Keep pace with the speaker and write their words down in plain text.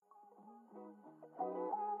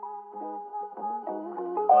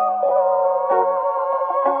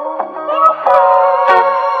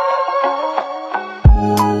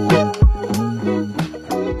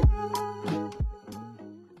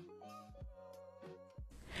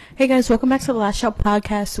Hey guys, welcome back to the Last Shot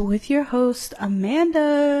Podcast with your host,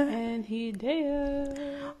 Amanda. And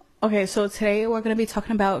Hidea. Okay, so today we're going to be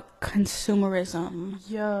talking about consumerism.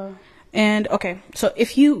 Yeah. And, okay, so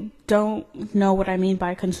if you don't know what I mean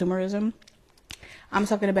by consumerism, I'm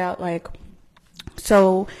talking about,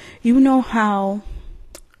 so you know how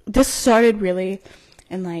this started really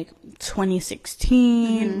in,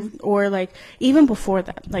 2016 or, even before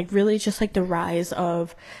that. Really just, the rise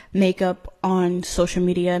of makeup on social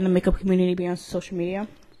media and the makeup community being on social media,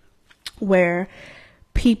 where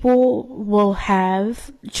people will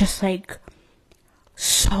have just,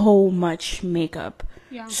 so much makeup.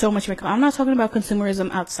 Yeah. So much makeup. I'm not talking about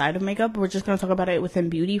consumerism outside of makeup. We're just going to talk about it within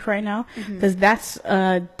beauty for right now, because that's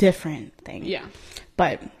a different thing. Yeah.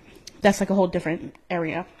 But that's, a whole different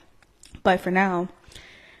area. But for now,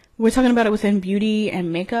 we're talking about it within beauty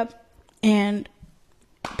and makeup. And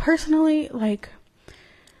personally,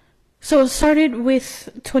 so it started with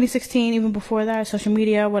 2016, even before that, social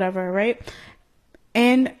media, whatever, right?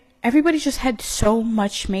 And everybody just had so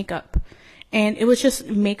much makeup. And it was just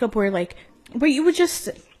makeup where you would just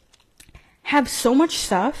have so much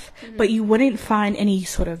stuff, but you wouldn't find any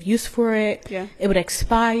sort of use for it. Yeah. It would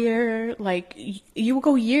expire. You would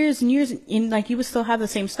go years and years and you would still have the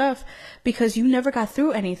same stuff because you never got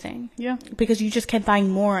through anything. Yeah. Because you just kept buying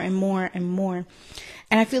more and more and more.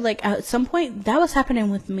 And I feel like at some point that was happening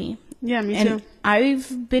with me. Yeah, me and too.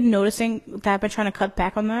 I've been noticing that I've been trying to cut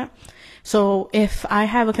back on that. So if I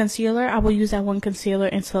have a concealer, I will use that one concealer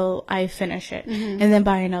until I finish it and then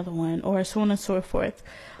buy another one, or so on and so forth.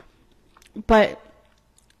 But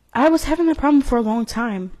I was having that problem for a long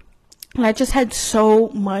time. And I just had so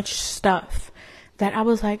much stuff that I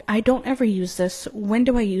was like, I don't ever use this. When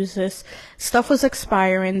do I use this? Stuff was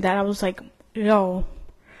expiring that I was like, yo,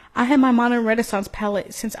 I had my Modern Renaissance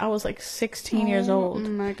palette since I was 16 years old. Oh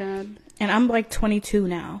my god. And I'm 22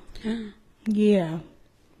 now. Yeah.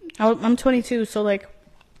 I'm 22, so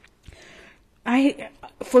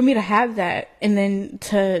for me to have that and then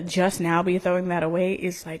to just now be throwing that away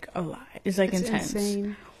is a lot. It's intense.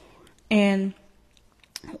 Insane. And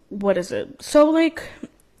what is it? So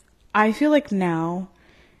I feel now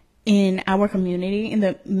in our community, in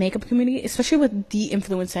the makeup community, especially with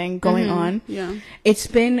de-influencing going on, Yeah. it's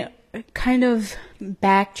been kind of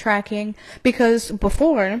backtracking, because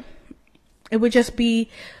before it would just be,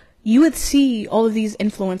 you would see all of these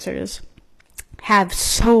influencers have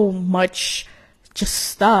so much just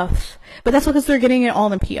stuff, but that's because they're getting it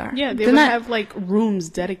all in PR. Yeah, they They're would not, have rooms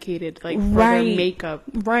dedicated for Right. their makeup.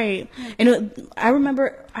 Right. And I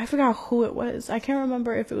remember, I forgot who it was. I can't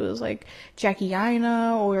remember if it was Jackie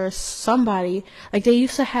Aina or somebody. They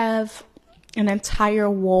used to have an entire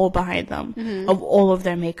wall behind them of all of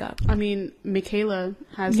their makeup. I mean, Michaela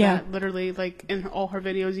has that literally, in all her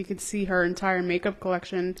videos, you could see her entire makeup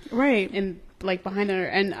collection. Right. And, behind her.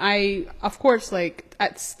 And I, of course,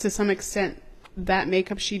 to some extent, that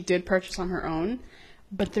makeup she did purchase on her own.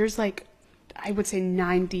 But there's, I would say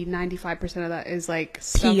 95% of that is,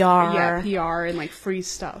 stuff, PR. Yeah, PR and, free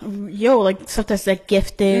stuff. Yo, stuff that's,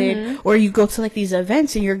 gifted. Or you go to, these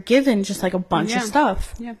events and you're given just, a bunch of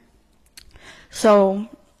stuff. Yeah. So,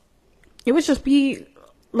 it would just be,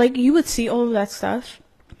 you would see all of that stuff.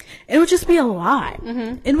 It would just be a lot.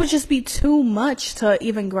 It would just be too much to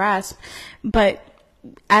even grasp. But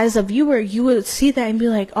as a viewer, you would see that and be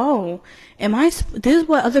like, oh, this is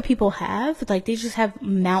what other people have? They just have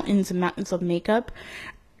mountains and mountains of makeup.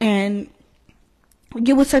 And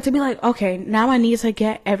you would start to be like, okay, now I need to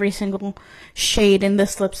get every single shade in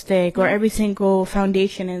this lipstick, or every single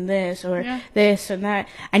foundation in this, or this and that.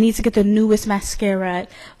 I need to get the newest mascara.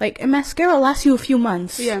 A mascara lasts you a few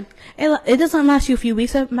months. Yeah. It doesn't last you a few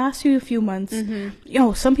weeks. It lasts you a few months.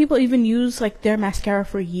 Some people even use, their mascara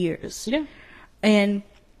for years. Yeah. And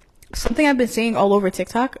something I've been seeing all over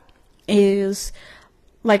TikTok is,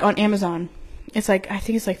 on Amazon. It's I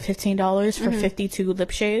think it's $15 for 52 lip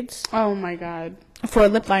shades. Oh my god. For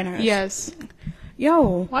lip liners. Yes.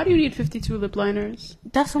 Yo. Why do you need 52 lip liners?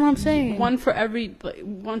 That's what I'm saying. One for every,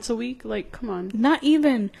 once a week? Come on. Not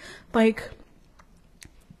even. How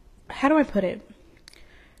do I put it?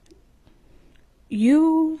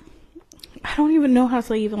 I don't even know how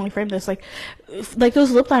to even frame this.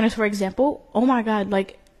 Those lip liners, for example. Oh my god.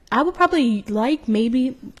 I would probably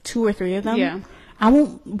maybe 2 or 3 of them. Yeah.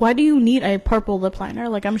 Why do you need a purple lip liner?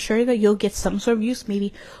 I'm sure that you'll get some sort of use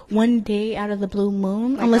maybe one day out of the blue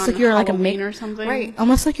moon. Unless you're a Halloween or something. Right.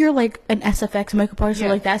 Unless you're an SFX makeup artist,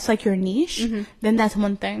 or that's your niche, then that's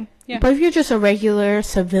one thing. Yeah. But if you're just a regular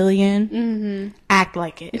civilian, act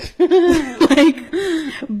like it. Like,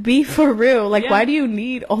 be for real. Like, why do you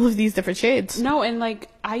need all of these different shades? No, and like,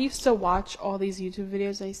 I used to watch all these YouTube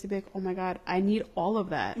videos. I used to be like, oh my God, I need all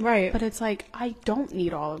of that. Right. But it's like, I don't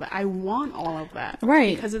need all of that. I want all of that.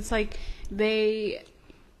 Right. Because it's like,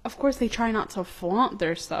 of course, they try not to flaunt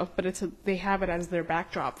their stuff, but they have it as their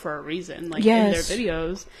backdrop for a reason, like in their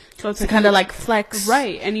videos. So it's kind of like flex.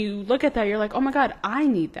 Right. And you look at that, you're like, oh my God, I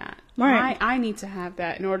need that. Right. I need to have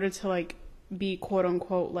that in order to like be quote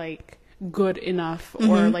unquote like good enough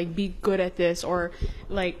or like be good at this or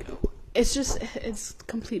like it's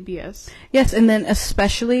complete BS. Yes, and then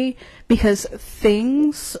especially because of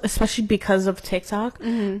TikTok,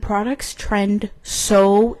 products trend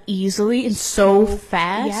so easily and so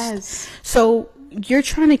fast. Yes. So you're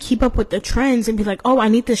trying to keep up with the trends and be like, oh, I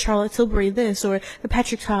need this Charlotte Tilbury this or the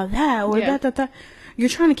Patrick Ta that or that. You're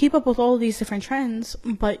trying to keep up with all of these different trends,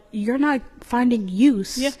 but you're not finding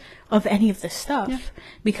use of any of this stuff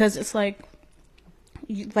because it's like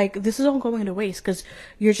this is all going to waste because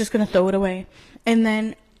you're just going to throw it away. And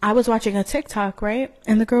then I was watching a TikTok, right?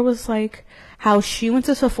 And the girl was like how she went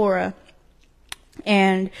to Sephora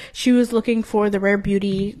and she was looking for the Rare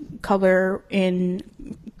Beauty color in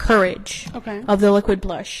Courage of the liquid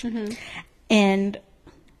blush. And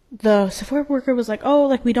the Sephora worker was like, oh,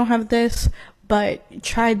 like we don't have this, but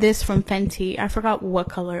try this from Fenty. I forgot what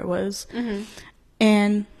color it was.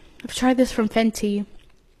 And I've tried this from Fenty.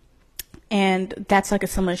 And that's like a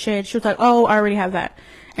similar shade. She was like, oh, I already have that.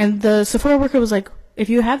 And the Sephora worker was like, if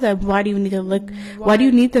you have that, why do you need to look? Why do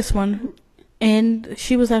you need this one? And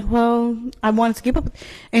she was like, well, I wanted to keep up.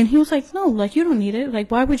 And he was like, no, like, you don't need it. Like,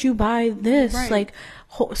 why would you buy this? Right. Like,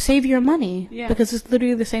 save your money. Yeah. Because it's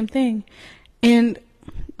literally the same thing. And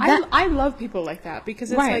I love people like that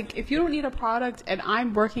because it's like, if you don't need a product and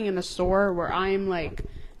I'm working in a store where I'm like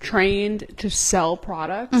trained to sell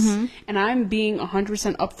products and I'm being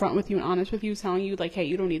 100% upfront with you and honest with you, telling you like, hey,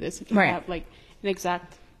 you don't need this if you have like an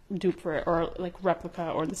exact dupe for it or like replica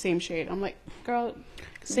or the same shade. I'm like, girl,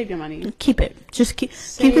 save your money. Keep it. Just keep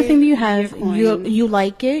the thing that you have. You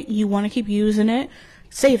like it. You want to keep using it.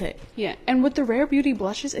 Save it. Yeah. And with the Rare Beauty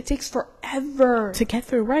blushes, it takes forever to get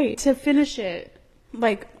through. Right. To finish it.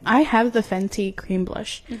 Like, I have the Fenty cream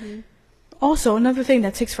blush. Also, another thing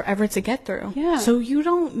that takes forever to get through. Yeah. So you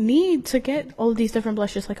don't need to get all these different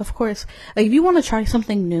blushes. Like, of course, like if you want to try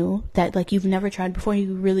something new that like you've never tried before,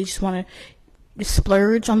 you really just want to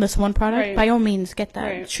splurge on this one product. By all means, get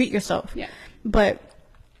that. Treat yourself. Yeah. But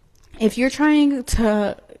if you're trying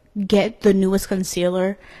to get the newest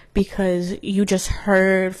concealer because you just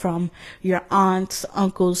heard from your aunts,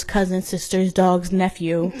 uncles, cousins, sisters, dogs,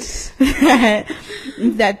 nephew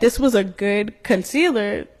that this was a good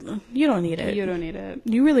concealer, you don't need it. You don't need it.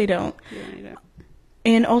 You really don't. You don't need it.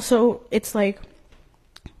 And also, it's like,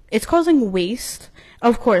 it's causing waste.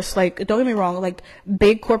 Of course, like, don't get me wrong, like,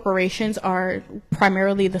 big corporations are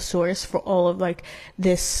primarily the source for all of, like,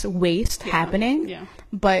 this waste happening. Yeah.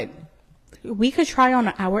 But we could try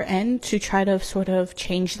on our end to try to sort of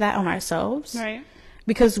change that on ourselves. Right.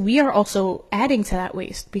 Because we are also adding to that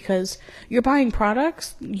waste because you're buying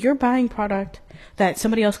product that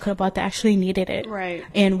somebody else could have bought that actually needed it. Right.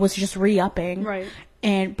 And was just re-upping. Right.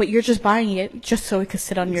 But you're just buying it just so it could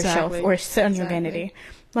sit on your shelf or sit on your vanity.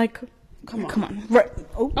 Like, come on. Right.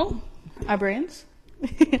 Oh. Our brands.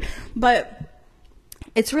 But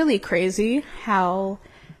it's really crazy how,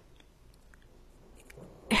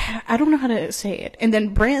 I don't know how to say it. And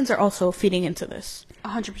then brands are also feeding into this.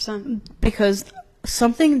 100%. Because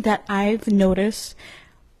something that I've noticed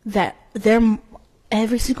that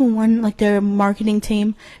every single one, like their marketing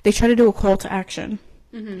team, they try to do a call to action.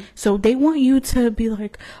 So they want you to be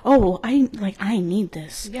like, oh, I need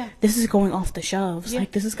this. Yeah. This is going off the shelves. Yeah.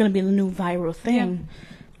 Like, this is going to be the new viral thing. Yeah.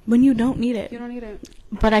 When you don't need it. You don't need it.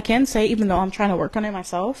 But I can say, even though I'm trying to work on it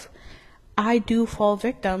myself, I do fall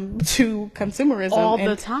victim to consumerism all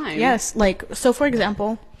the time. Yes, like, so for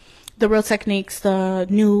example, the Real Techniques, the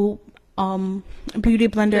new beauty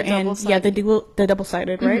blender, the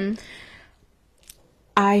double-sided, right?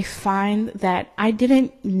 I find that I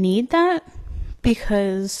didn't need that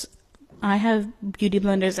because I have beauty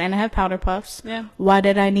blenders and I have powder puffs. Yeah. Why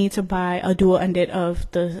did I need to buy a dual-ended of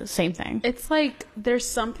the same thing? It's like, there's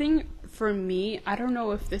something for me, I don't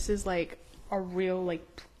know if this is like a real,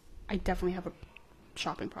 like, I definitely have a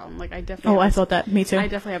shopping problem. Like, I definitely. I thought that. Me too. I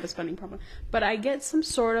definitely have a spending problem. But I get some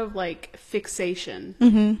sort of like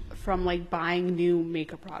fixation from like buying new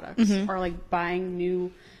makeup products or like buying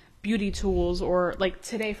new beauty tools, or like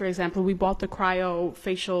today, for example, we bought the cryo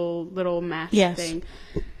facial little mask thing.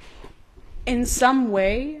 In some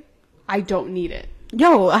way, I don't need it.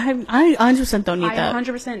 Yo, I 100% don't need I that.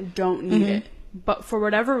 100% don't need it. But for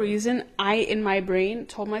whatever reason, I, in my brain,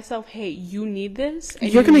 told myself, hey, you need this.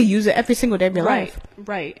 And You're going to use it every single day of your life.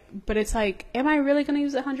 Right. But it's like, am I really going to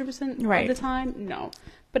use it 100% Right. of the time? No.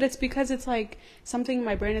 But it's because it's like something in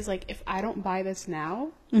my brain is like, if I don't buy this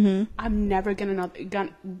now, I'm never gonna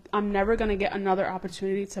get another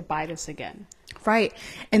opportunity to buy this again. Right.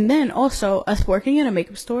 And then also, us working in a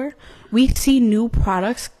makeup store, we see new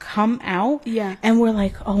products come out. Yeah. And we're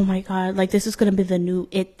like, oh my God, like this is going to be the new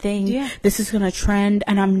it thing. Yeah. This is going to trend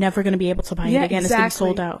and I'm never going to be able to buy it again. Exactly. It's going to be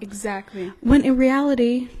sold out. Exactly. When in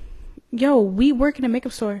reality, yo, we work in a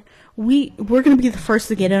makeup store. We're going to be the first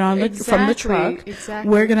to get it on from the truck. Exactly.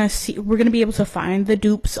 We're going to be able to find the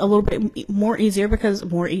dupes a little bit more easier. We're going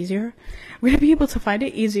to be able to find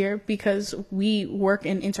it easier because we work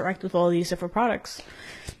and interact with all these different products.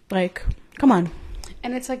 Like, come on.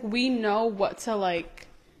 And it's like, we know what to like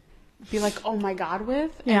be like, oh my God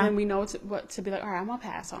with. And Yeah. then we know what to be like, all right, I'm going to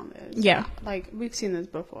pass on this. Yeah. Like, we've seen this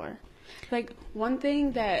before. Like, one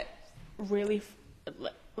thing that really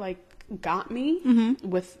like got me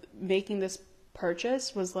with making this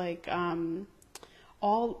purchase was like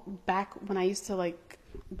all back when I used to like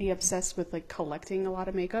be obsessed with like collecting a lot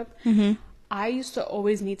of makeup. I used to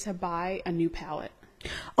always need to buy a new palette.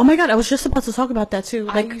 Oh my God, I was just about to talk about that too.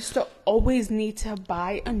 I used to always need to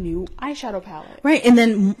buy a new eyeshadow palette. Right, and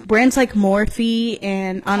then brands like Morphe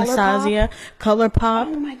and Anastasia, ColourPop,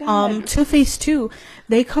 Oh my God. Too Faced too.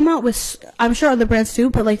 They come out with, I'm sure other brands too,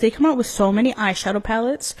 but like they come out with so many eyeshadow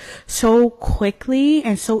palettes so quickly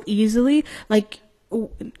and so easily. Like,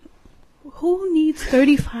 who needs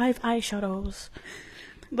 35 eyeshadows?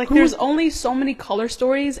 Like, there's only so many color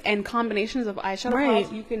stories and combinations of eyeshadow Right.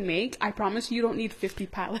 palettes you can make. I promise you don't need 50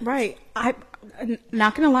 palettes. Right. I'm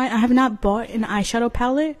not gonna lie, I have not bought an eyeshadow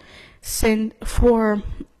palette for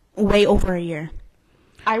way over a year.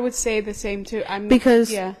 I would say the same too.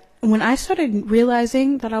 Because when I started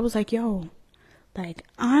realizing that, I was like, yo, like,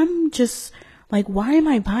 I'm just, like, why am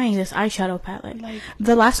I buying this eyeshadow palette? Like,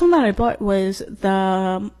 the last one that I bought was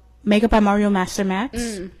the Makeup by Mario Master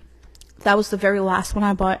Max. That was the very last one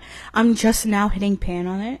I bought. I'm just now hitting pan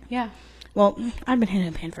on it. yeah. Well, I've been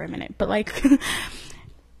hitting pan for a minute, but like,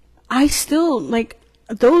 I still like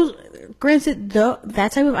those. Granted,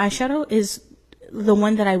 that type of eyeshadow is the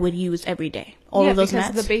one that I would use every day. All of those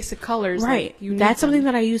because mattes, the basic colors, right? Like, you need That's something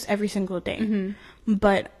them. that I use every single day.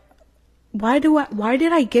 But why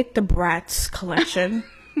did I get the Bratz collection?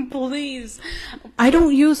 Please, I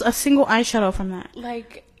don't use a single eyeshadow from that.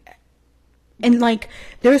 like, And like,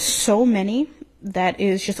 there's so many that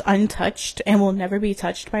is just untouched and will never be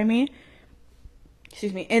touched by me.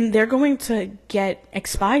 Excuse me. And they're going to get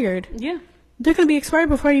expired. yeah. They're going to be expired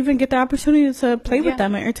before I even get the opportunity to play with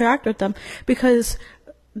them and interact with them, because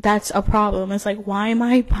that's a problem. It's like, why am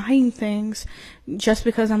I buying things just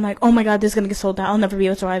because I'm like, oh my God, this is going to get sold out. I'll never be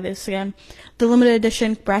able to buy this again. The limited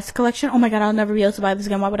edition Bratz collection. Oh my God, I'll never be able to buy this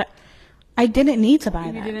again. Why would I didn't need to buy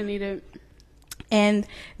that. You didn't need it. And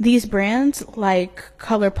these brands like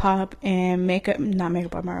ColourPop and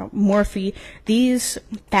Morphe, these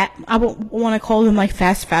I want to call them like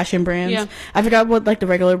fast fashion brands. Yeah. I forgot what like the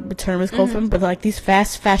regular term is called for them, but like these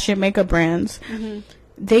fast fashion makeup brands,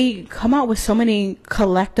 they come out with so many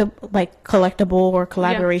collectible or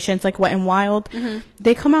collaborations, like Wet n Wild.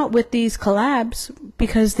 They come out with these collabs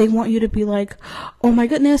because they want you to be like, oh my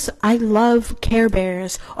goodness, I love Care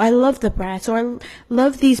Bears, or I love the Bratz, or I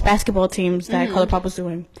love these basketball teams that ColourPop was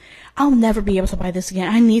doing. I'll never be able to buy this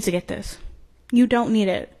again. I need to get this. You don't need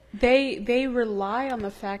it. They rely on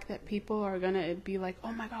the fact that people are gonna be like,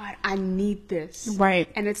 oh my God, I need this. Right.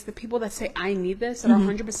 And it's the people that say I need this that are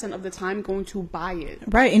 100% of the time going to buy it.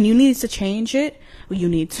 Right, and you need to change it. Well, you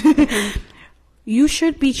need to. You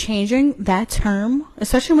should be changing that term,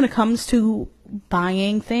 especially when it comes to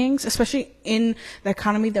buying things, especially in the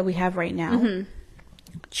economy that we have right now.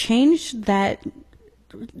 Change that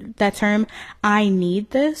term, I need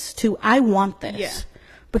this, to I want this. Yeah.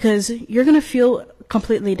 Because you're going to feel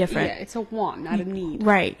completely different. Yeah, it's a want, not a need.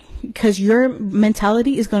 Right. Because your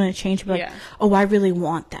mentality is going to change. Like, oh, I really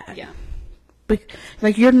want that. Yeah.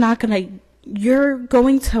 Like, you're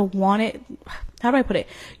going to want it. How do I put it?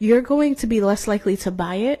 You're going to be less likely to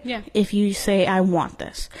buy it if you say, I want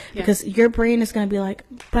this. Because your brain is going to be like,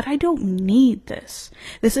 but I don't need this.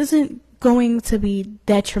 This isn't going to be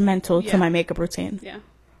detrimental to my makeup routine. Yeah.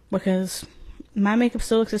 Because my makeup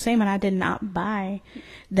still looks the same, and I did not buy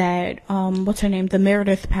that, what's her name? The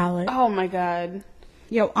Meredith palette. Oh my God.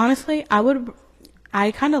 Yo, honestly,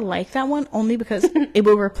 I kind of like that one only because it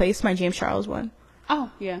will replace my James Charles one. Oh,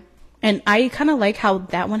 yeah. And I kind of like how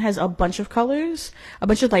that one has a bunch of colors, a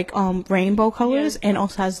bunch of like rainbow colors, and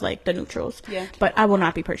also has like the neutrals. Yeah. But I will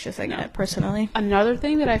not be purchasing it personally. Another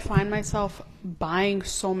thing that I find myself buying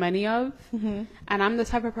so many of, and I'm the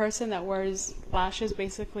type of person that wears lashes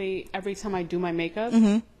basically every time I do my makeup,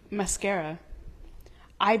 mascara.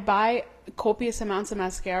 I buy copious amounts of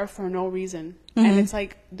mascara for no reason. And it's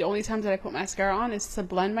like the only times that I put mascara on is to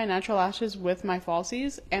blend my natural lashes with my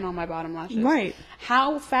falsies and on my bottom lashes. Right.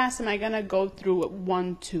 How fast am I going to go through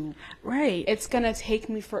one tube? Right. It's going to take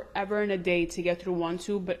me forever and a day to get through one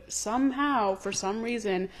tube, but somehow, for some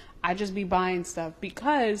reason, I just be buying stuff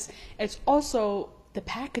because it's also the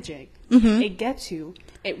packaging. It gets you.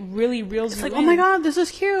 It really reels you It's like, in. oh my god, this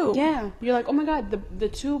is cute. Yeah, you're like, oh my god, the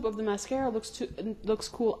tube of the mascara looks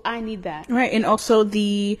cool. I need that. Right, and also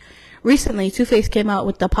recently Too Faced came out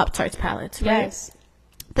with the Pop Tarts palettes. Right? Yes,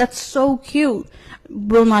 that's so cute.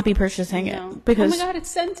 Will not be purchasing it because oh my god,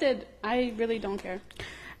 it's scented. I really don't care.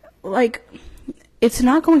 Like, it's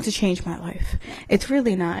not going to change my life. It's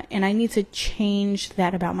really not, and I need to change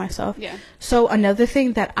that about myself. Yeah. So another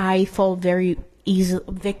thing that I fall very easy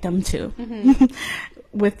victim to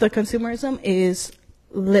with the consumerism is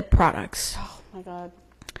lip products. Oh my god.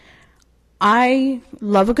 I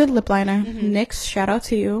love a good lip liner. NYX, shout out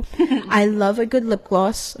to you. I love a good lip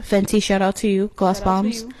gloss. Fenty, shout out to you. Gloss Shout out to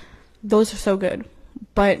bombs. you. Those are so good.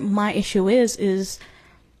 But my issue is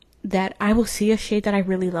that I will see a shade that I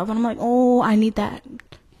really love and I'm like, oh, I need that.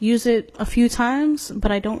 Use it a few times,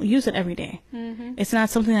 but I don't use it every day. It's not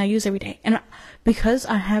something I use every day. And because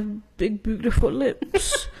I have big, beautiful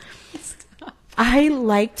lips, I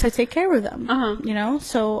like to take care of them, you know?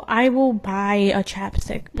 So I will buy a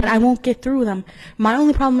chapstick, but I won't get through them. My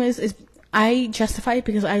only problem is I justify it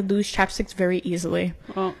because I lose chapsticks very easily.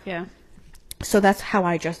 Well, yeah. So that's how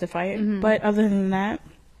I justify it. But other than that,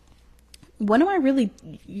 what am I really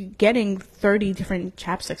getting 30 different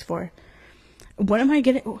chapsticks for? What am I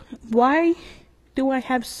getting? Why do I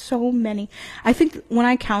have so many? I think when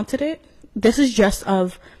I counted it, this is just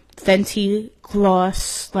of Fenty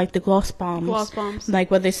gloss, like the gloss bombs. Gloss bombs. Like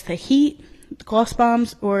whether it's the heat, gloss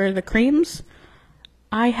bombs, or the creams.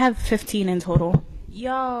 I have 15 in total.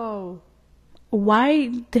 Yo, Why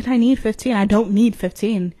did I need 15? I don't need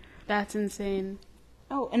 15. that's insane.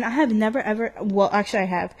 Oh, and I have never ever, well, actually I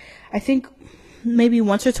have. I think maybe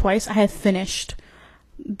once or twice I have finished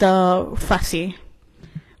the Fussy.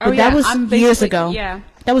 But that was years ago. Yeah.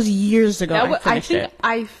 That was years ago. I think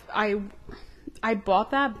I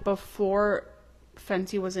bought that before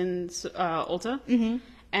Fenty was in Ulta,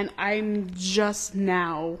 and I'm just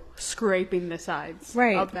now scraping the sides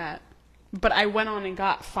of that. But I went on and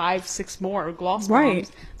got 5-6 more gloss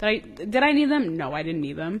bombs. Did I need them? No, I didn't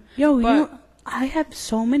need them. Yo, you know, I have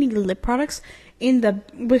so many lip products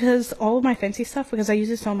because all of my Fenty stuff, because I use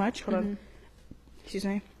it so much. Hold on. Excuse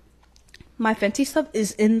me. My Fenty stuff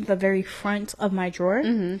is in the very front of my drawer.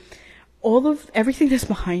 Everything that's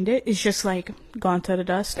behind it is just like gone to the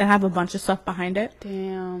dust, and I have a bunch of stuff behind it.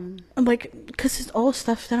 Damn. I'm like, because it's all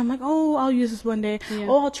stuff that I'm like, oh, I'll use this one day. Yeah.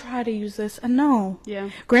 Oh, I'll try to use this. And no. Yeah.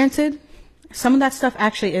 Granted, some of that stuff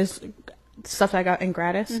actually is stuff I got in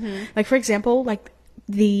gratis. Like, for example, like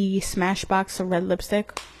the Smashbox of red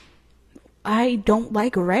lipstick. I don't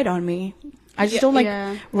like red on me. I just don't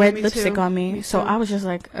like red lipstick on me. So I was just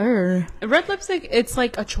like, red lipstick, it's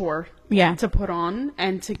like a chore. Yeah. To put on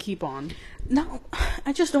and to keep on. No,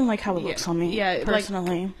 I just don't like how it looks on me. Yeah,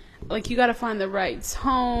 personally. Like you gotta find the right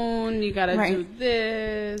tone. You gotta do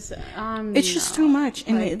this. It's just too much,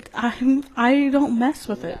 and I don't mess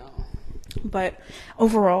with it. But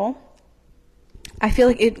overall, I feel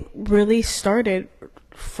like it really started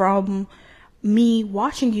from me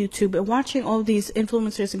watching YouTube and watching all these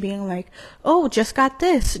influencers and being like, oh, just got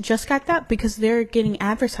this, just got that, because they're getting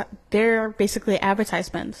they're basically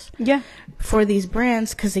advertisements for these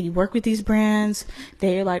brands, because they work with these brands.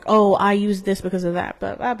 They're like, oh, I use this because of that,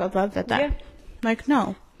 blah, blah, blah, blah, blah, blah. Like,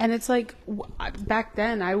 no. And it's like, back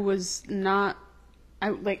then I was not,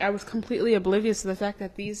 I was completely oblivious to the fact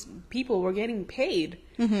that these people were getting paid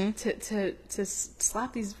to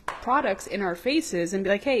slap these products in our faces and be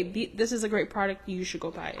like, hey, this is a great product, you should go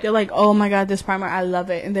buy it. They're like, oh my god, this primer, I love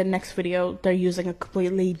it. And then next video, they're using a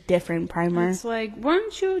completely different primer. It's like,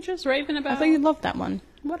 weren't you just raving about? I thought you loved that one.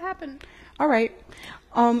 What happened? All right.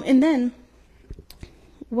 And then,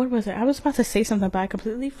 what was it? I was about to say something, but I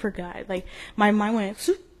completely forgot. Like, my mind went,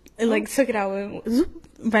 zoop, it like took it out and zoop,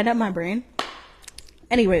 right up my brain.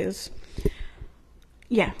 Anyways,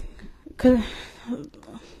 yeah, cause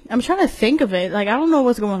I'm trying to think of it. Like, I don't know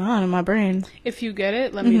what's going on in my brain. If you get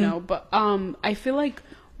it, let me know. But I feel like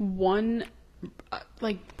one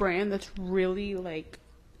like brand that's really like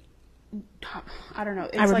I don't know.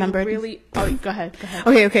 It's I remembered. like really. Oh, go ahead.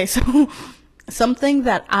 Okay. So something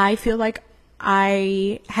that I feel like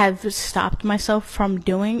I have stopped myself from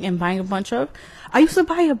doing and buying a bunch of. I used to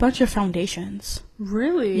buy a bunch of foundations.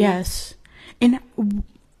 Really? Yes, and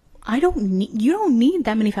I don't need. You don't need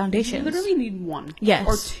that many foundations. You literally need one. Yes,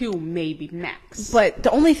 or two, maybe max. But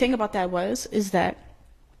the only thing about that is that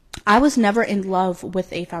I was never in love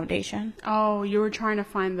with a foundation. Oh, you were trying to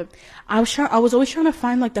find the... I was always trying to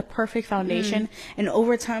find, like, the perfect foundation. And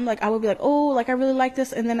over time, like, I would be like, oh, like, I really like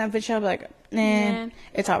this. And then eventually I'd be like, nah,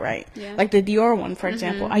 it's all right. Yeah. Like, the Dior one, for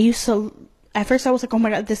example. I used to... At first, I was like, oh, my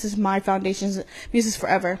God, this is my foundation. This is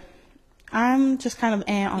forever. I'm just kind of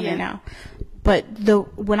on it now. But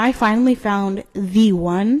when I finally found the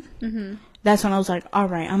one... That's when I was like, all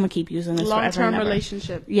right, I'm going to keep using this forever. Long-term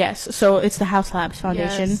relationship. Yes. So it's the House Labs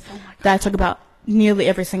foundation that I talk about nearly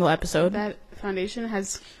every single episode. That foundation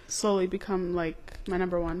has slowly become like my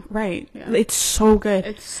number one. Right. Yeah. It's so good.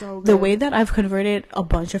 It's so good. The way that I've converted a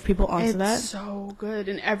bunch of people onto that. It's so good.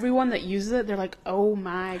 And everyone that uses it, they're like, oh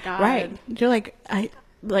my God. Right. They're like,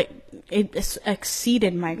 it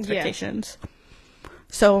exceeded my expectations. Yeah.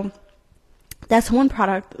 So that's one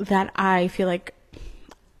product that I feel like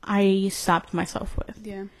I stopped myself with.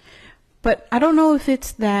 Yeah. But I don't know if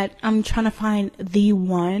it's that I'm trying to find the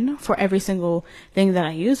one for every single thing that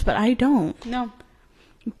I use, but I don't. No.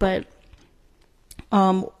 But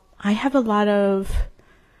I have a lot of...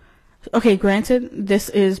 Okay, granted, this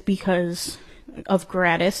is because of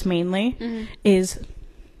gratis mainly, is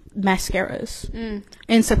mascaras.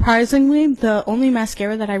 And surprisingly, the only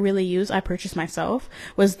mascara that I really use, I purchased myself,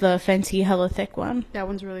 was the Fenty Hella Thick one. That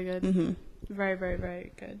one's really good. Very, very,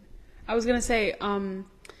 very good. I was going to say,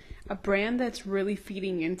 a brand that's really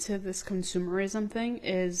feeding into this consumerism thing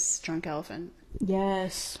is Drunk Elephant.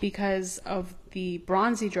 Yes. Because of the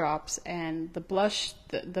bronzy drops and the blush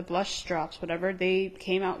drops, whatever, they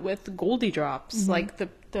came out with Goldie drops, like the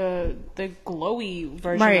glowy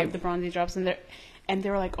version of the bronzy drops. And they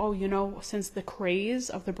were like, oh, you know, since the craze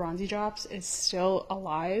of the bronzy drops is still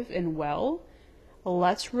alive and well,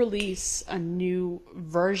 let's release a new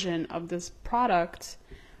version of this product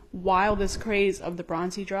while this craze of the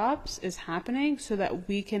bronzy drops is happening, so that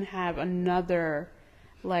we can have another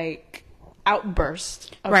like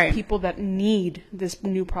outburst of people that need this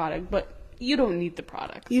new product. But you don't need the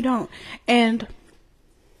product. You don't. And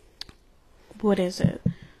what is it?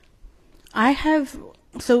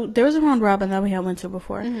 So there was a round robin that we had went to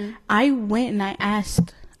before. I went and I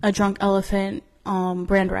asked a Drunk Elephant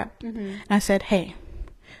brand rep, and I said, hey,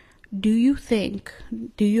 do you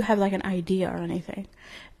have like an idea or anything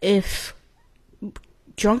if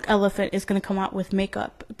Drunk Elephant is going to come out with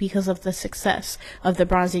makeup because of the success of the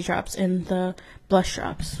bronzy drops and the blush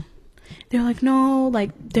drops? They're like, no, like,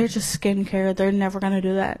 they're just skincare, they're never going to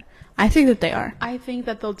do that. I think that they are. I think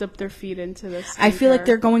that they'll dip their feet into this. I feel like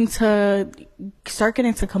they're going to start getting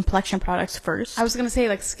into complexion products first. I was going to say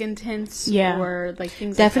like skin tints or like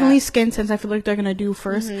things definitely like that. Skin tints I feel like they're going to do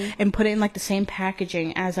first and put it in like the same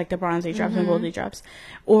packaging as like the bronzy drops and Goldie drops.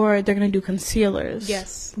 Or they're going to do concealers.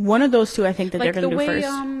 Yes. One of those two I think that like they're going to do first.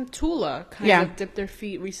 Like the way Tula kind of dipped their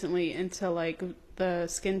feet recently into like the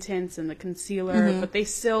skin tints and the concealer, but they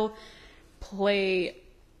still play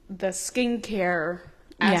the skincare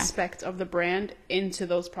aspect of the brand into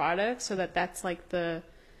those products, so that's like the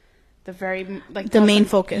very like the main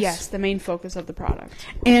focus. Yes, the main focus of the product.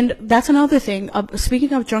 And that's another thing.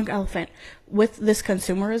 Speaking of Drunk Elephant, with this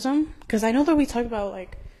consumerism, because I know that we talked about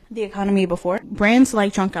like the economy before, brands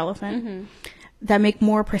like Drunk Elephant that make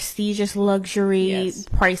more prestigious luxury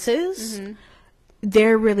prices,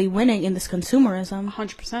 they're really winning in this consumerism.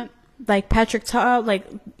 100%. Like Patrick Ta, like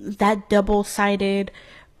that double-sided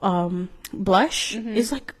blush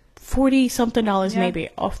is like $40-something maybe,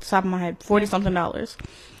 off the top of my head, $40-something.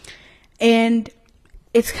 And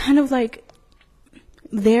it's kind of like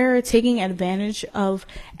they're taking advantage of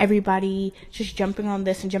everybody just jumping on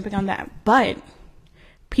this and jumping on that. But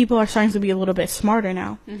people are starting to be a little bit smarter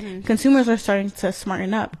now. Consumers are starting to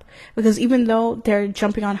smarten up, because even though they're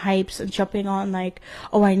jumping on hypes and jumping on like,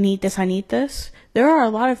 oh, I need this, there are a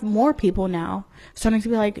lot of more people now starting to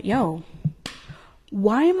be like, yo,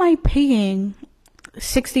 why am I paying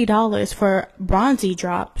 $60 for bronzy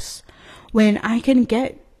drops when I can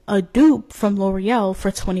get a dupe from L'Oreal for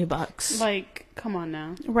 $20? Like, come on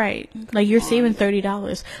now. Right. Like, you're saving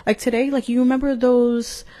 $30. Like today, like, you remember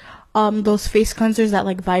those face cleansers that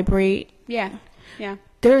like vibrate? Yeah.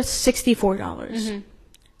 They're $64.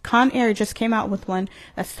 Conair just came out with one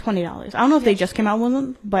that's $20. I don't know if they just came out with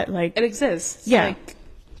one, but like it exists. Yeah. Like,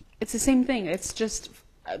 it's the same thing. It's just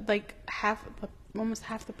like almost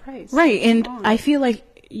half the price. Right. And I feel like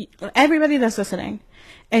everybody that's listening,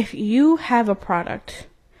 if you have a product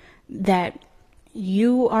that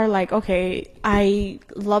you are like, okay, I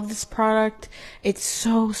love this product, it's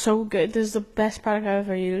so good, this is the best product I've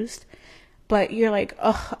ever used, but you're like,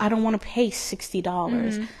 ugh, I don't want to pay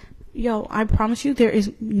 $60. Yo, I promise you, there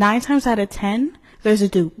is 9 times out of 10, there's a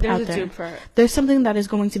dupe out there. There's a dupe for it. There's something that is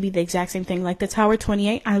going to be the exact same thing. Like the Tower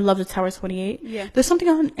 28. I love the Tower 28. Yeah. There's something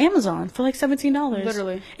on Amazon for like $17.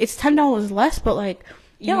 Literally. It's $10 less, but like,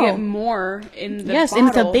 you get more in the yes, bottle.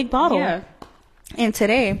 and it's a big bottle. Yeah. And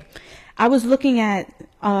today, I was looking at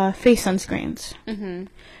face sunscreens.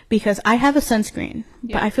 Because I have a sunscreen,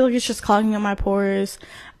 but I feel like it's just clogging up my pores.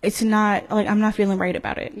 It's not, like, I'm not feeling right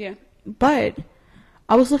about it. Yeah. But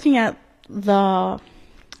I was looking at the,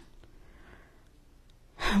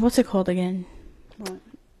 what's it called again? What?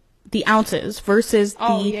 The ounces versus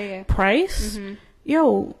the price.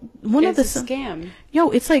 Yo, it's a scam. Yo,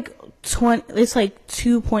 it's like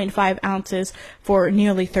 2.5 ounces for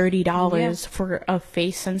nearly $30 for a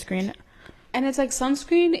face sunscreen. And it's like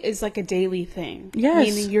sunscreen is like a daily thing. Yes.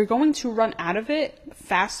 Meaning you're going to run out of it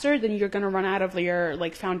faster than you're going to run out of your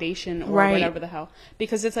like foundation or whatever the hell.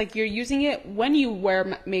 Because it's like you're using it when you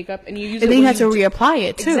wear makeup and you use it. And then you have to reapply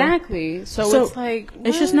it too. Exactly. So it's like, what?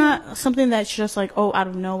 It's just not something that's just like, oh, out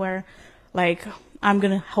of nowhere. Like, I'm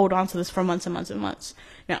going to hold on to this for months and months and months.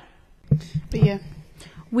 No. But yeah.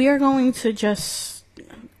 We are going to just,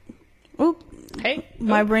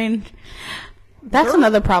 my brain. That's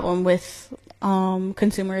another problem with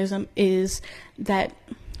consumerism, is that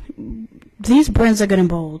these brands are getting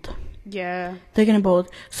bold. Yeah. They're getting bold.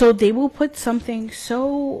 So they will put something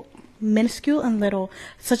so minuscule and little,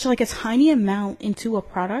 such like a tiny amount into a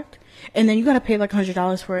product, and then you gotta pay like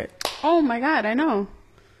 $100 for it. Oh my god, I know.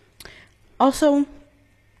 Also,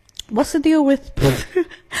 what's the deal with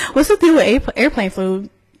airplane food?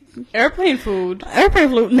 Airplane food? Airplane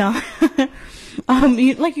food, no.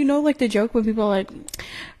 Like the joke when people are like,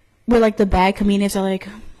 where like the bad comedians are like,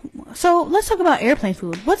 so let's talk about airplane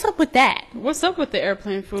food. What's up with that? What's up with the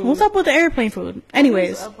airplane food? What's up with the airplane food?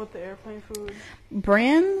 Anyways. What's up with the airplane food?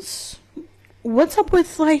 Brands? What's up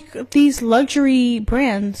with like these luxury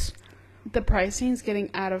brands? The pricing's getting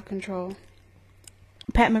out of control.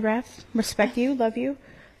 Pat McGrath, respect you, love you.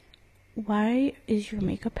 Why is your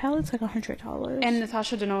makeup palette like $100? And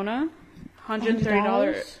Natasha Denona,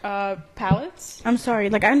 $130 palettes. I'm sorry,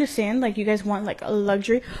 like I understand, like you guys want like a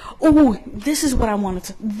luxury. Oh, this is what I wanted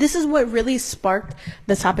to. This is what really sparked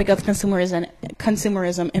the topic of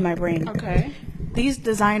consumerism in my brain. Okay. These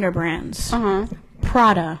designer brands,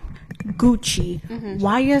 Prada, Gucci,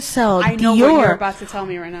 YSL, I know Dior. what you're about to tell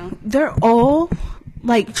me right now. They're all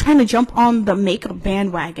like trying to jump on the makeup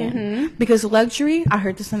bandwagon because luxury. I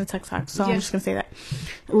heard this in the TikTok, so I'm just gonna say that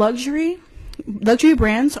luxury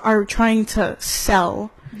brands are trying to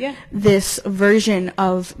sell this version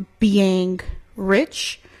of being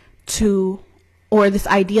rich or this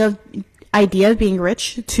idea of being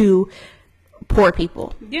rich to poor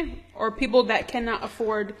people. Yeah. Or people that cannot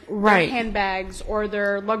afford their handbags or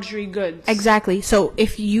their luxury goods. Exactly. So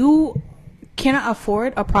if you cannot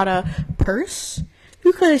afford a Prada purse,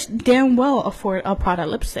 you could damn well afford a Prada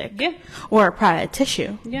lipstick. Yeah. Or a Prada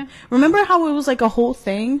tissue. Yeah. Remember how it was like a whole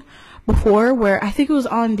thing before where I think it was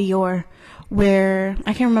on Dior where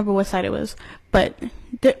I can't remember what site it was, but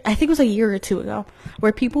I think it was a year or two ago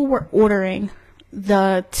where people were ordering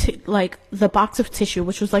the box of tissue,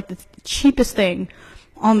 which was like the cheapest thing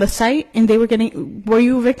on the site, and they were getting. Were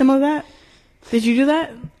you a victim of that? Did you do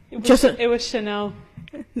that? It was Chanel.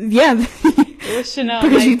 Yeah. It was Chanel.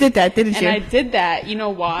 Because you did that, didn't you? And I did that. You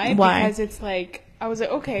know why? Why? Because it's like, I was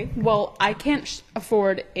like, okay, well, I can't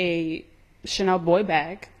afford a Chanel boy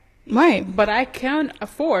bag. Right. But I can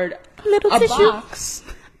afford little a tissue box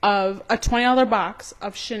of a $20 box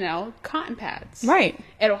of Chanel cotton pads. Right.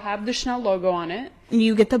 It'll have the Chanel logo on it.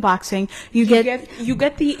 You get the boxing. You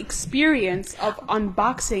get the experience of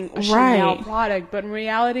unboxing a Chanel product, but in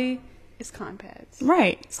reality, it's cotton pads.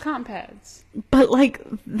 Right. It's cotton pads. But like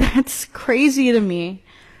that's crazy to me.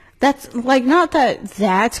 That's like not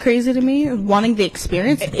that's crazy to me. Wanting the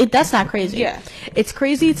experience, that's not crazy. Yeah. It's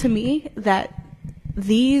crazy to me that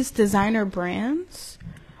these designer brands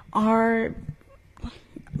are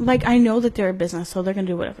like, I know that they're a business, so they're gonna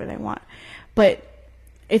do whatever they want, but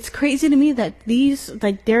it's crazy to me that these,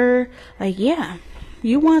 like, they're like, yeah,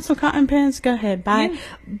 you want some cotton pads? Go ahead, buy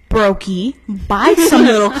brokey, buy some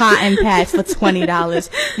little cotton pads for $20,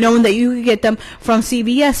 knowing that you can get them from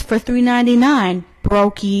CVS for $3.99.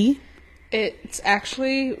 Brokey. It's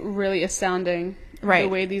actually really astounding, right? The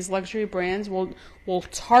way these luxury brands will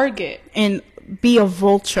target and be a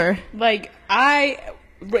vulture. Like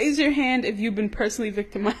Raise your hand if you've been personally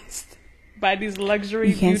victimized by these luxury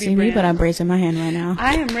You can't beauty see brands. me, but I'm raising my hand right now.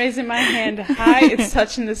 I am raising my hand high. It's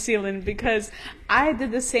touching the ceiling because I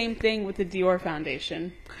did the same thing with the Dior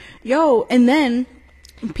foundation. Yo, and then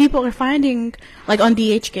people are finding, like on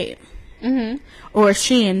DHgate or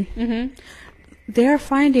Shein, they're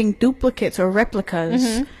finding duplicates or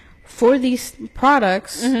replicas for these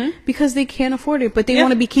products because they can't afford it, but they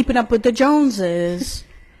want to be keeping up with the Joneses.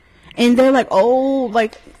 And they're like, oh,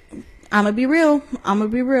 like, I'm gonna be real.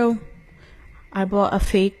 I bought a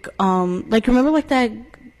fake, like, remember like that,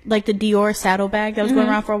 like the Dior saddle bag that was going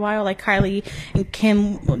around for a while? Like Kylie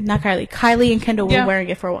and Kendall were wearing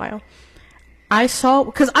it for a while. I saw,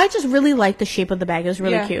 because I just really liked the shape of the bag. It was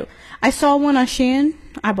really cute. I saw one on Shein.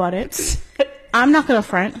 I bought it. I'm not gonna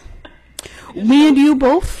front. Me and you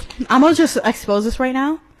both, I'm gonna just expose this right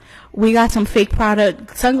now. We got some fake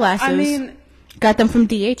product sunglasses. I mean, got them from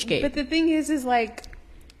DHgate. But the thing is like,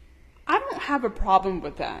 I don't have a problem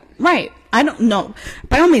with that. Right. I don't know.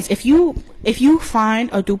 By all means, if you find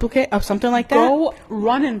a duplicate of something like that, go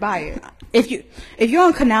run and buy it. If you're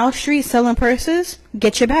on Canal Street selling purses,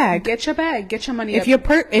 get your bag. Get your bag. Get your money. If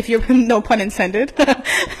you're no pun intended.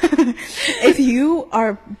 If you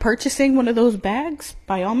are purchasing one of those bags,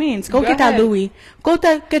 by all means, go get ahead. that Louis.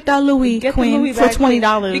 Get that Louis Queen for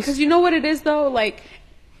 $20. Because you know what it is though, like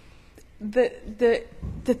the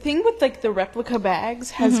thing with like the replica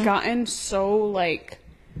bags has gotten so like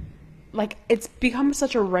it's become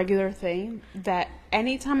such a regular thing that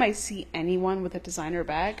anytime I see anyone with a designer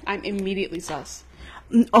bag, I'm immediately sus.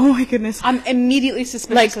 Oh my goodness. I'm immediately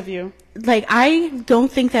suspicious of you. Like, I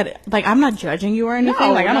don't think that, like, I'm not judging you or anything.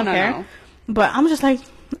 No, like, I don't care. No. But I'm just like,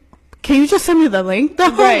 can you just send me the link though?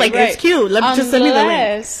 Right. It's cute. Just send me the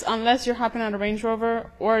link. Unless you're hopping on a Range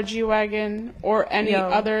Rover or a G-Wagon or any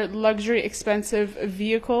other luxury expensive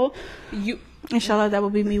vehicle, Inshallah, that will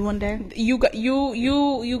be me one day. You got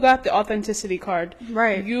the authenticity card.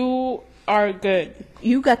 Right. You are good.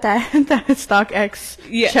 You got that StockX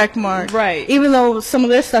check mark. Right. Even though some of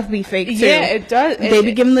their stuff be fake too. Yeah, it does. They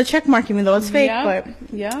be giving the check mark even though it's fake, but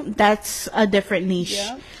yeah, that's a different niche.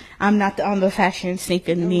 Yeah. I'm not on the fashion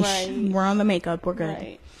sneaker niche. Right. We're on the makeup. We're good.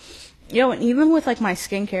 Right. Yo, and even with like my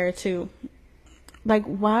skincare too. Like,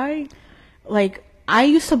 why? Like, I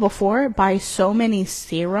used to before buy so many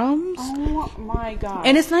serums. Oh my god.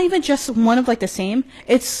 And it's not even just one of like the same.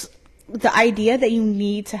 It's the idea that you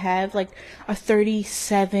need to have like a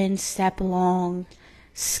 37-step long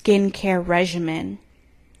skincare regimen.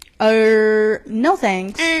 No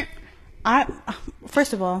thanks.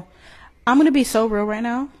 First of all, I'm going to be so real right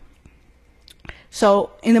now.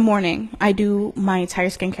 So in the morning, I do my entire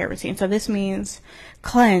skincare routine. So this means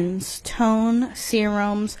cleanse, tone,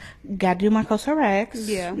 serums, gotta do my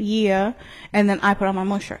CosRx. Yeah. And then I put on my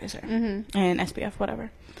moisturizer and SPF,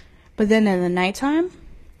 whatever. But then in the nighttime,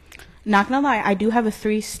 not gonna lie, I do have a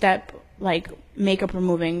 3-step like makeup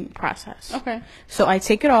removing process. Okay. So I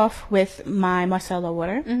take it off with my micellar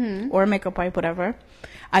water or makeup wipe, whatever.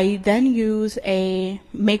 I then use a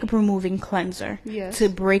makeup removing cleanser to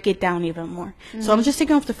break it down even more. So I'm just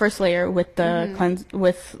taking off the first layer with the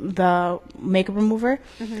with the makeup remover.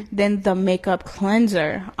 Then the makeup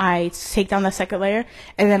cleanser, I take down the second layer,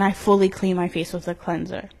 and then I fully clean my face with the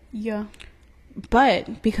cleanser. Yeah.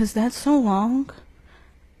 But because that's so long,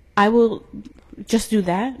 I will just do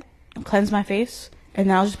that, cleanse my face, and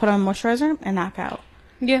then I'll just put on moisturizer and knock out.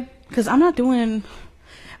 Yeah. Because I'm not doing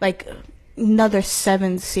like another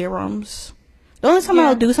 7 serums. The only time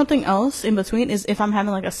I'll do something else in between is if I'm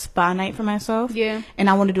having like a spa night for myself. Yeah. And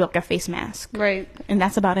I want to do like a face mask. Right. And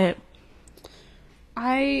that's about it.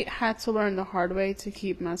 I had to learn the hard way to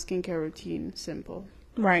keep my skincare routine simple.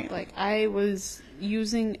 Right. Like, I was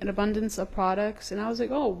using an abundance of products, and I was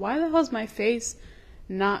like, oh, why the hell is my face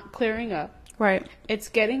not clearing up? Right. It's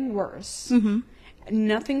getting worse.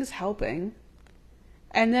 Nothing's helping.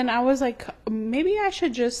 And then I was like, maybe I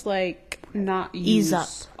should just, like, not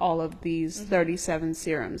use all of these 37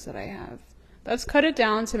 serums that I have. Let's cut it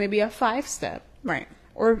down to maybe a 5-step. Right.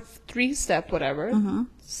 Or 3-step, whatever.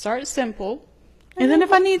 Start simple. And then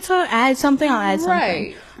if I need to add something, I'll add something.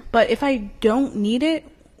 Right. But if I don't need it,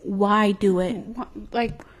 why do it?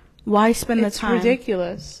 Like, why spend the time? It's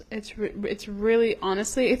ridiculous. It's really,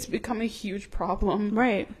 honestly, it's become a huge problem.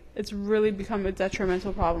 Right. It's really become a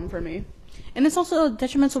detrimental problem for me. And it's also a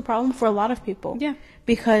detrimental problem for a lot of people. Yeah.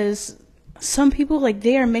 Because some people, like,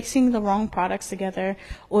 they are mixing the wrong products together,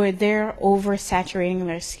 or they're oversaturating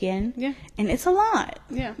their skin. Yeah. And it's a lot.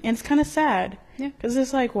 Yeah. And it's kind of sad. Yeah. Because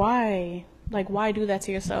it's like, why? Like, why do that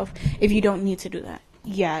to yourself if you don't need to do that?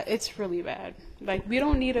 Yeah, it's really bad. Like, we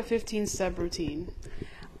don't need a 15-step routine.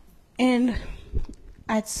 And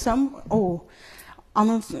at some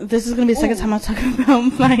this is gonna be the second time I'm talking about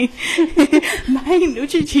my my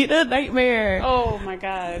Neutrogena nightmare. Oh my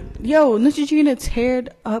god. Yo, Neutrogena teared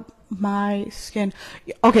up my skin.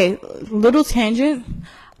 Okay, little tangent,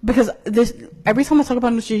 because this every time I talk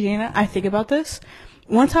about Neutrogena, I think about this.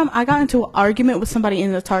 One time I got into an argument with somebody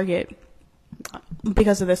in the Target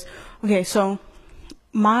because of this. Okay, so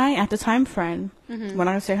my at the time friend, we're not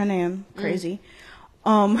gonna say her name, crazy.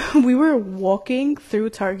 We were walking through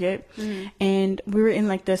Target, and we were in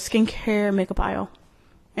like the skincare makeup aisle,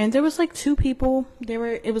 and there was like two people.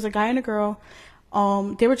 It was a guy and a girl.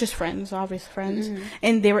 They were just friends, obvious friends,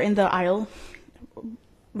 and they were in the aisle,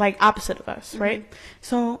 like opposite of us, right?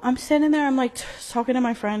 So I'm sitting there, I'm like talking to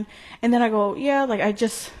my friend, and then I go, yeah, like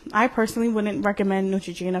I personally wouldn't recommend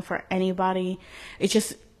Neutrogena for anybody. It's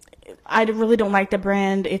just, I really don't like the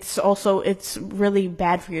brand. It's really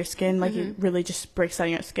bad for your skin. Like, it really just breaks down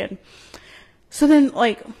your skin. So then,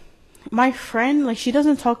 like, my friend, like, she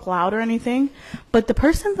doesn't talk loud or anything, but the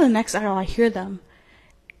person in the next aisle, I hear them,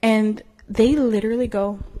 and they literally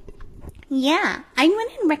go, yeah, I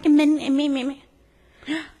wouldn't recommend me.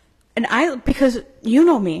 And because you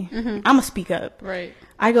know me, I'm gonna speak up. Right.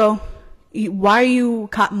 I go, why are you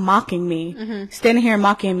mocking me? Standing here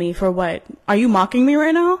mocking me for what? Are you mocking me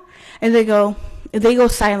right now? And they go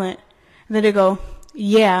silent. And then they go,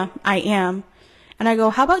 yeah, I am. And I go,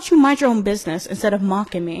 how about you mind your own business instead of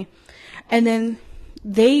mocking me? And then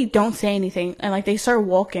they don't say anything. And like, they start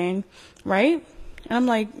walking, right? And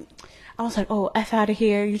I was like, oh, F out of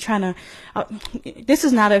here. You trying to, this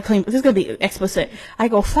is not a clean, this is going to be explicit. I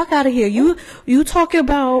go, fuck out of here. You talk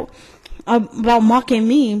about mocking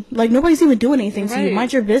me. Like, nobody's even doing anything to you.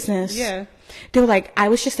 Mind your business. Yeah. They were like, I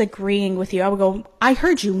was just agreeing with you. I would go, I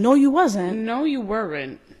heard you. No, you wasn't. No, you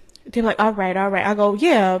weren't. They're like, all right. I go,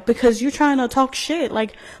 yeah, because you're trying to talk shit.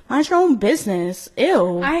 Like, mind your own business.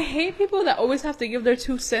 Ew. I hate people that always have to give their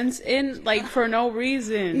 2 cents in, like, for no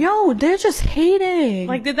reason. Yo, they're just hating.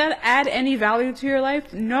 Like, did that add any value to your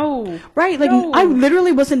life? No. Right. Like, no. I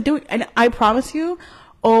literally wasn't doing, and I promise you,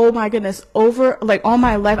 oh my goodness, over, like, all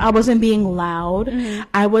my life, I wasn't being loud.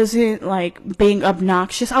 I wasn't, like, being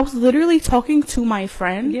obnoxious. I was literally talking to my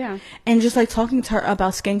friend. Yeah. And just, like, talking to her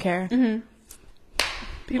about skincare.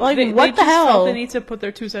 People, like, they what the just hell? felt they need to put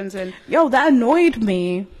their 2 cents in. Yo, that annoyed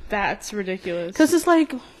me. That's ridiculous. Because it's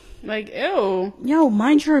like, ew. yo,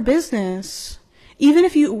 mind your business. Even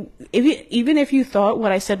if you thought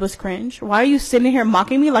what I said was cringe, why are you sitting here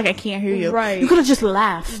mocking me like I can't hear you? Right. You could have just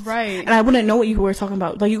laughed. Right. And I wouldn't know what you were talking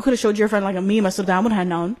about. Like, you could have showed your friend like a meme or something. I wouldn't have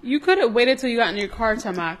known. You could have waited till you got in your car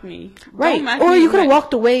to mock me. Right. Mock Or me you could have when-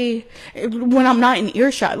 walked away when I'm not in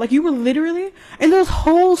earshot. Like, you were literally, and there's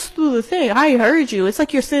holes through the thing. I heard you. It's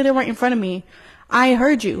like you're sitting there right in front of me. I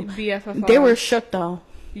heard you. BFFR. They were shook though.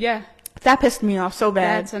 Yeah. That pissed me off so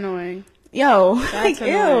bad. That's annoying. Yo, That's like,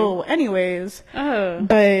 annoying. ew. Anyways. Ugh.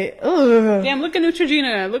 But, ugh. Damn, look at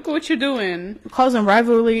Neutrogena. Look at what you're doing. Causing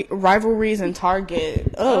rivalries in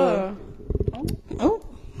Target. Ugh. Oh.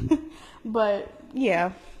 But,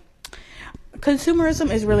 yeah.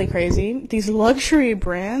 Consumerism is really crazy. These luxury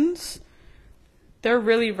brands. They're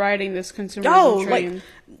really riding this consumerism Yo, train. like,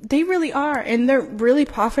 they really are. And they're really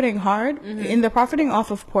profiting hard. And they're profiting off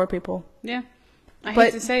of poor people. Yeah. I But-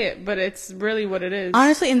 hate to say it, but it's really what it is.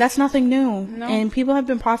 Honestly, and that's nothing new. No. And people have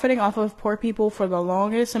been profiting off of poor people for the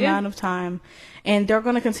longest amount of time. And they're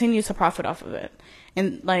going to continue to profit off of it.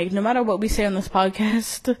 And, like, no matter what we say on this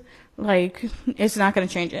podcast, like, it's not going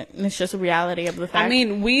to change it. And it's just a reality of the fact. I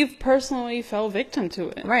mean, we've personally fell victim to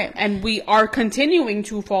it. Right. And we are continuing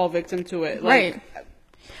to fall victim to it. Like, Right.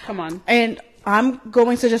 Come on. And I'm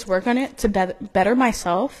going to just work on it to better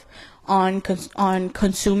myself on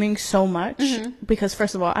consuming so much, because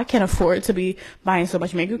first of all, I can't afford to be buying so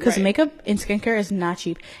much makeup, because makeup and skincare is not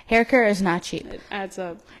cheap. Hair care is not cheap. It adds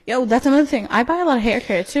up. Yo, that's another thing. I buy a lot of hair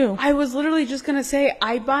care too. I was literally just gonna say,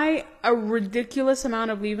 I buy a ridiculous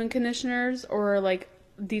amount of leave-in conditioners or like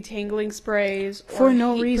detangling sprays For or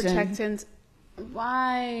no heat reason. protectants.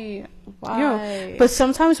 Why? Yo, but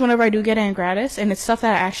sometimes whenever I do get it in gratis and it's stuff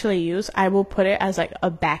that I actually use, I will put it as like a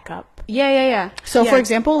backup. Yeah. So for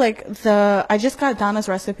example, like I just got Donna's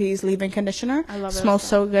Recipes leave-in conditioner. I love that Smells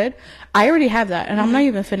so good. I already have that, and I'm not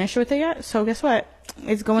even finished with it yet. So guess what?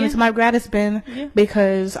 It's going into my gratis bin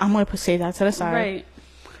because I'm gonna save that to the side. Right.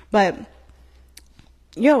 But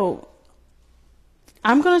yo,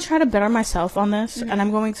 I'm gonna try to better myself on this, and I'm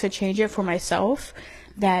going to change it for myself,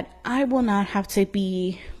 that I will not have to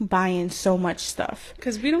be buying so much stuff.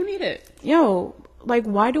 Because we don't need it. Yo, like,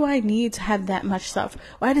 why do I need to have that much stuff?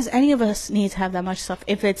 Why does any of us need to have that much stuff?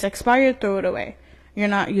 If it's expired, throw it away. you're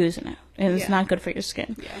not using it, and it's Yeah. not good for your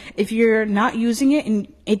skin. Yeah. If you're not using it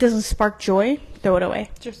and it doesn't spark joy, throw it away.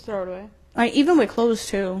 Just throw it away. Like, even with clothes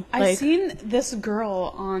too. I Like, seen this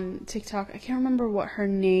girl on TikTok. I can't remember what her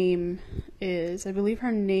name is. I believe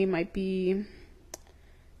her name might be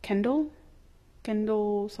Kendall.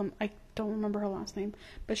 I don't remember her last name.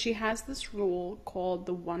 But she has this rule called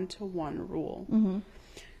the 1-to-1 rule. mm-hmm.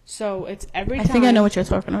 So it's every I time. think I know what you're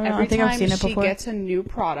talking about. Every I think time I've seen it before. she gets a new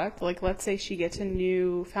product, like let's say she gets a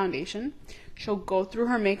new foundation, she'll go through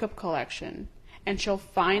her makeup collection and she'll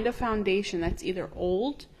find a foundation that's either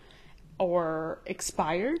old or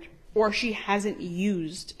expired or she hasn't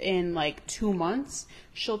used in like 2 months.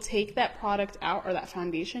 She'll take that product out or that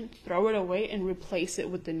foundation, throw it away, and replace it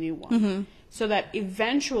with the new one. Mm-hmm. So that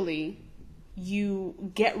eventually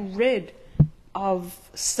you get rid of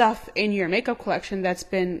stuff in your makeup collection that's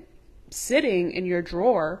been sitting in your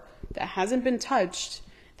drawer that hasn't been touched,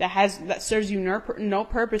 that serves you no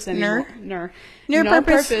purpose anymore. No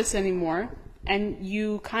purpose anymore. And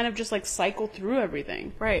you kind of just like cycle through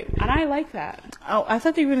everything. Right. And I like that. Oh, I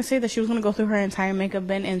thought they were going to say that she was going to go through her entire makeup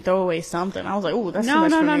bin and throw away something. I was like, ooh, that's too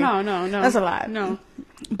much for me. No. That's a lot. No.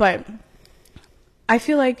 But I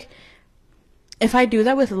feel like if I do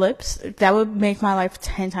that with lips, that would make my life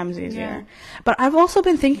 10 times easier. Yeah. But I've also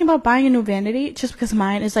been thinking about buying a new vanity just because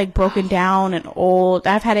mine is like broken down and old.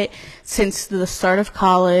 I've had it since the start of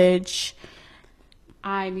college.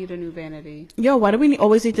 I need a new vanity. Yo, why do we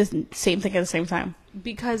always need the same thing at the same time?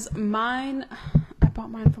 Because I bought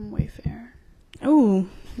mine from Wayfair. Ooh.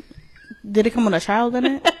 Did it come with a child in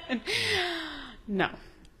it? No.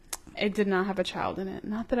 It did not have a child in it.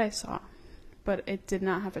 Not that I saw. But it did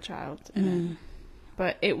not have a child in it.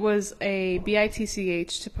 But it was a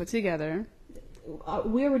BITCH to put together.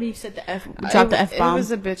 We already said the dropped the F-bomb. It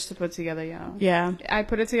was a bitch to put together, yeah. Yeah. I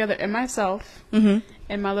put it together in myself, Mm-hmm.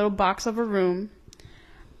 in my little box of a room.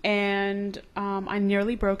 And I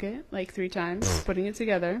nearly broke it like 3 times putting it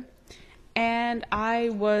together. And I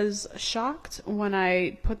was shocked when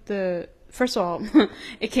I put first of all,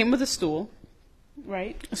 it came with a stool,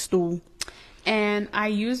 right? A stool. And I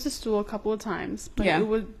used the stool a couple of times, but Yeah. it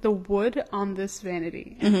was the wood on this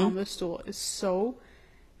vanity and on the stool is so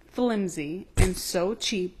flimsy and so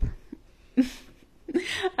cheap.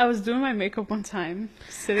 I was doing my makeup one time,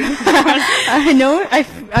 sitting in front. I know.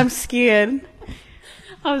 I'm scared.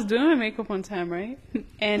 I was doing my makeup one time, right?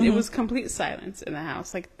 And it was complete silence in the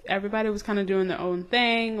house. Like, everybody was kind of doing their own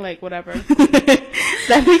thing, like, whatever.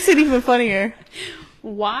 That makes it even funnier.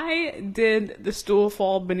 Why did the stool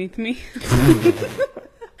fall beneath me?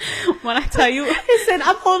 When I tell you... He said,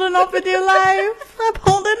 I'm holding on for dear life. I'm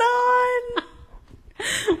holding on.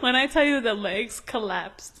 When I tell you the legs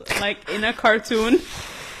collapsed, like in a cartoon.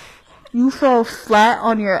 You fell flat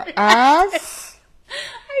on your ass?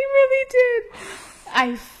 I really did.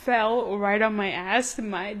 I fell right on my ass.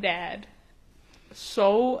 My dad,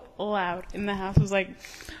 so loud in the house, was like,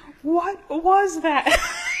 "What was that?"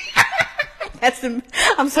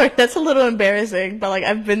 I'm sorry, that's a little embarrassing, but like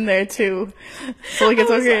I've been there too. So like it's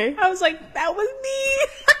okay. I was like, "That was me."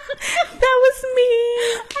 That was me.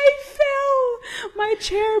 I fell. My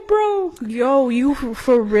chair broke. Yo, you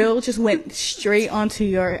for real just went straight onto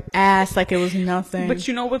your ass like it was nothing. But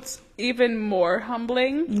you know what's even more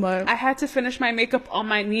humbling? What? I had to finish my makeup on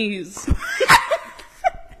my knees. I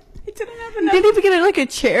didn't have enough. Didn't even get like a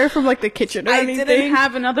chair from like the kitchen or I anything. didn't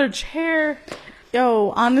have another chair.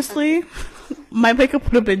 Yo, honestly, my makeup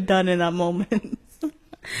would have been done in that moment.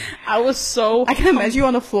 I was so... I can imagine you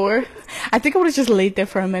on the floor. I think I would have just laid there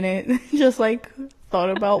for a minute. Just like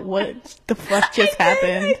thought about what the fuck just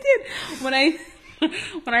happened. I did.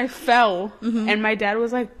 When I fell and my dad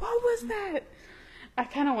was like, "What was that?" I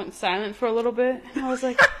kind of went silent for a little bit. And I was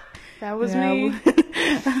like, "That was me.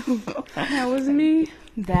 That was me."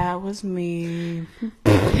 That was me.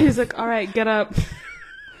 He's like, "All right, get up."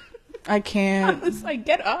 I I can't. was like,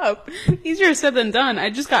 "Get up." Easier said than done. I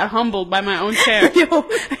just got humbled by my own chair. Yo,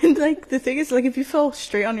 and like the thing is, like if you fell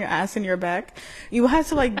straight on your ass and your back, you have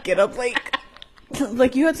to like get up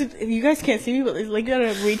like you have to. You guys can't see me, but like you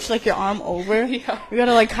gotta reach like your arm over. Yeah. You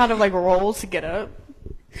gotta like kind of like roll to get up.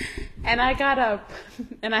 And I got up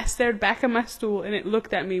and I stared back at my stool and it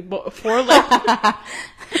looked at me, but 4 legs,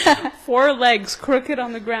 4 legs crooked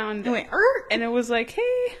on the ground. It went, and it was like,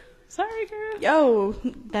 "Hey, sorry, girl." Yo,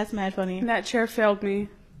 that's mad funny. And that chair failed me.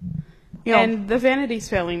 Yo, And the vanity's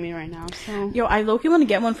failing me right now, so... yo, I low-key want to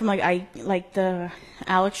get one from like the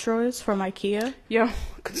Alex drawers from IKEA. Yo,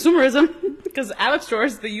 consumerism. Because Alex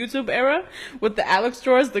drawers, the YouTube era, with the Alex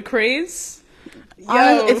drawers, the craze.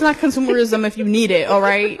 Yo. It's not consumerism if you need it, all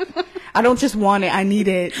right? I don't just want it, I need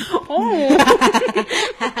it. Oh.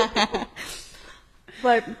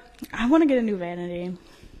 But I want to get a new vanity.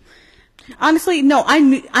 Honestly, no, I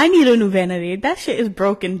need a new vanity. That shit is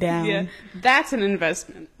broken down. yeah, that's an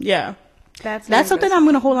investment. Yeah. That's Something I'm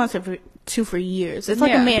going to hold on to for years. It's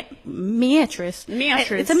like a mattress.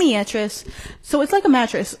 Mattress. It's a mattress. So it's like a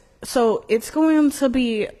mattress. So it's going to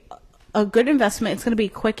be a good investment. It's going to be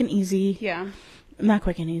quick and easy. Yeah. Not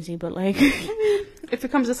quick and easy, but like... if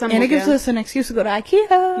it comes to some... And it gives us an excuse to go to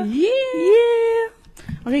IKEA. Yeah.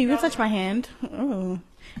 Okay, you can touch my hand. Oh.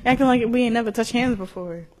 Acting like we ain't never touched hands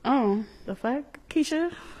before. Oh. The fuck,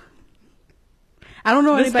 Keisha? I don't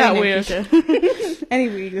know This anybody got named Keisha.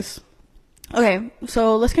 Anyways. Okay,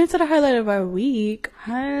 so let's get into the highlight of our week.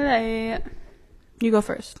 Highlight. You go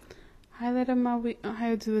first. Highlight of my week.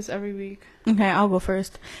 I do this every week. Okay, I'll go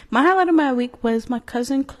first. My highlight of my week was my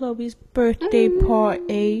cousin Chloe's birthday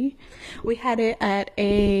party. We had it at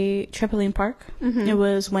a trampoline park. Mm-hmm. It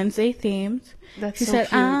was Wednesday themed. She said,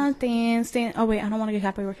 cute. "Ah, dance. Oh wait, I don't want to get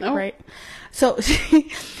copyright. Oh. Right." So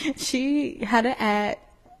she had it at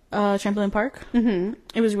a trampoline park. Mm-hmm.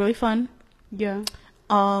 It was really fun. Yeah.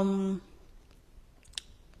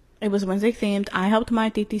 It was Wednesday themed. I helped my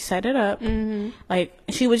titi set it up. Mm-hmm. Like,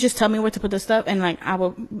 she would just tell me where to put the stuff, and like I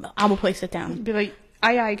will place it down. Be like,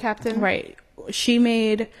 aye, Captain. Right. She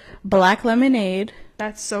made black lemonade.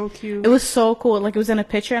 That's so cute. It was so cool. Like, it was in a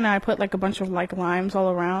pitcher, and I put like a bunch of like limes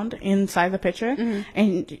all around inside the pitcher,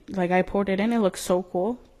 and like I poured it in. It looked so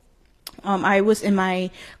cool. I was in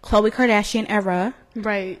my Khloe Kardashian era.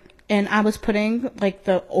 Right. And I was putting like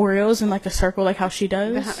the Oreos in like a circle, like how she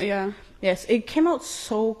does. Yeah. Yes, it came out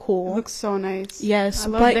so cool. It looks so nice. Yes, I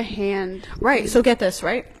love the hand. Right, so get this,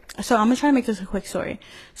 right? So I'm going to try to make this a quick story.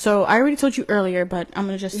 So I already told you earlier, but I'm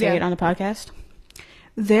going to just say it on the podcast.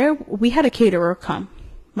 We had a caterer come.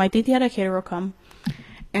 My titi had a caterer come.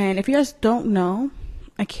 And if you guys don't know,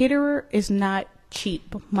 a caterer is not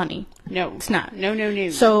cheap money. No. It's not.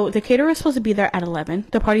 No. So the caterer is supposed to be there at 11.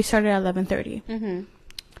 The party started at 11:30. Mm-hmm.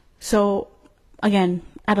 So, again,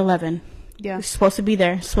 at 11. Yeah. It's supposed to be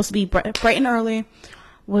there. It's supposed to be bright and early.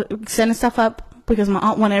 We're sending stuff up because my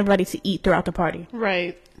aunt wanted everybody to eat throughout the party.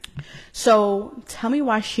 Right. So, tell me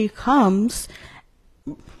why she comes.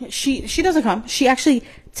 She doesn't come. She actually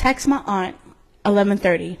texts my aunt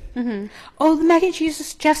 11:30. Mm-hmm. Oh, the mac and cheese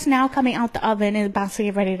is just now coming out the oven and about to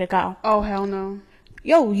get ready to go. Oh, hell no.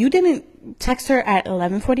 Yo, you didn't text her at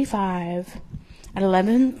 11:45. Not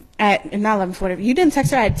 11:40. You didn't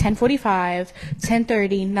text her at 10:45,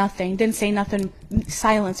 10:30, nothing. Didn't say nothing.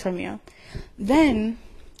 Silence from you. Then,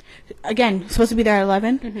 again, supposed to be there at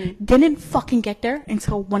 11. Mm-hmm. Didn't fucking get there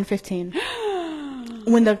until 1:15.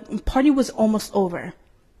 When the party was almost over.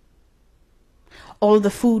 All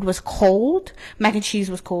the food was cold. Mac and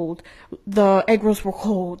cheese was cold. The egg rolls were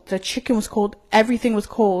cold. The chicken was cold. Everything was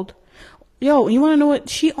cold. Yo, you want to know what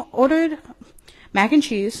she ordered? Mac and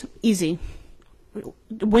cheese, easy.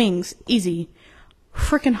 Wings, easy.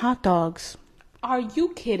 Freaking hot dogs. Are you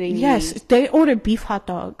kidding me? Yes, they ordered beef hot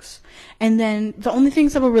dogs. And then the only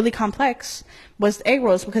things that were really complex was the egg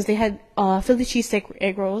rolls, because they had Philly cheesesteak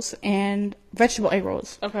egg rolls and vegetable egg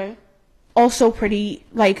rolls. Okay. Also pretty,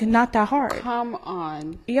 like, not that hard. Come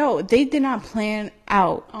on. Yo, they did not plan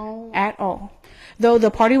out at all. Though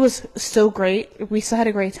the party was still great. We still had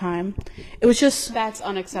a great time. It was just... That's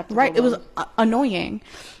unacceptable. Right, it was annoying.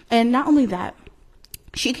 And not only that,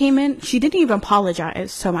 she came in, she didn't even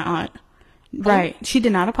apologize to my aunt. Right. She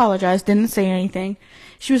did not apologize, didn't say anything.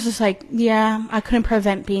 She was just like, yeah, I couldn't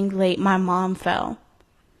prevent being late. My mom fell.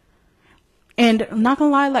 And I'm not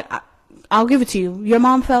gonna lie, like, I'll give it to you. Your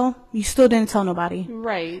mom fell. You still didn't tell nobody.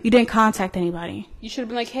 Right. You didn't contact anybody. You should have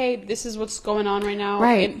been like, hey, this is what's going on right now.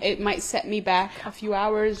 Right. It might set me back a few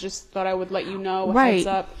hours. Just thought I would let you know. Right. Heads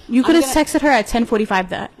up. You could have texted her at 10:45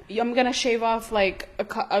 that. I'm going to shave off like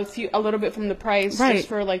a little bit from the price. Right. Just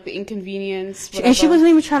for like the inconvenience. Whatever. And she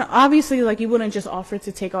wasn't even trying to, obviously, like, you wouldn't just offer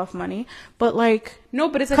to take off money. But, like, no,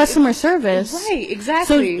 but it's like customer service. Right,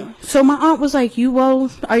 exactly. So my aunt was like, are you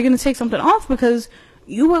going to take something off? Because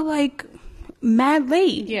you were, like, mad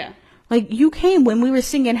late. Yeah. Like, you came when we were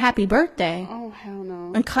singing happy birthday. Oh, hell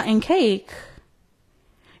no. And cutting cake.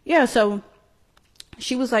 Yeah, so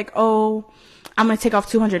she was like, oh, I'm going to take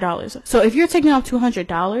off $200. So if you're taking off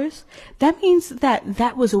 $200, that means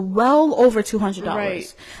that was well over $200.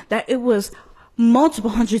 Right. That it was multiple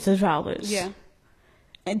hundreds of dollars. Yeah.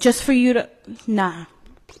 And just for you to, nah.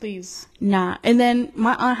 Please. Nah. And then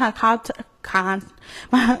my aunt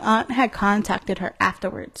had contacted her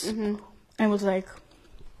afterwards. Mm-hmm. And was like,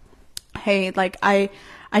 hey, like, I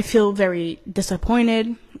feel very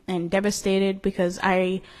disappointed and devastated because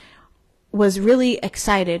I was really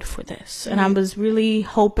excited for this, and I was really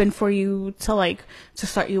hoping for you to like to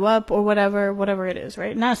start you up or whatever it is,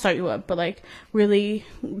 right? Not start you up, but like really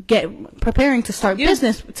get preparing to start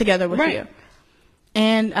business together with you.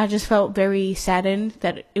 And I just felt very saddened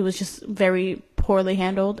that it was just very poorly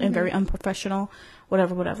handled and very unprofessional.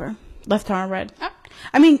 Whatever. Left her on red.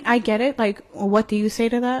 I mean, I get it. Like, what do you say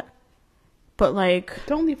to that? But like,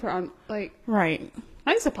 don't leave her on. Like, right.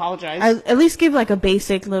 I just apologize. At least give like a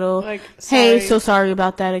basic little, like, hey, so sorry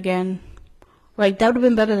about that again. Like, that would have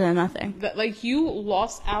been better than nothing. Like, you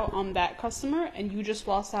lost out on that customer, and you just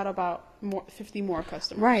lost out about 50 more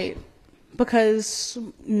customers. Right. Because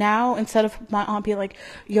now, instead of my aunt being like,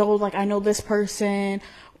 yo, like, I know this person,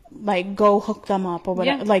 like, go hook them up or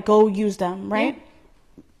whatever. Like, go use them, right?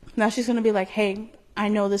 Yeah. Now she's going to be like, hey, I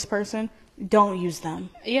know this person. Don't use them.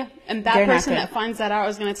 Yeah, and that person that finds that out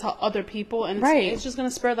is going to tell other people, and it's just going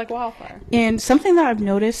to spread like wildfire. And something that I've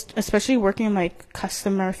noticed, especially working in like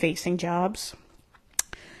customer-facing jobs,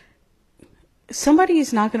 somebody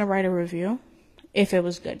is not going to write a review if it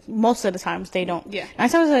was good. Most of the times they don't. Yeah. 9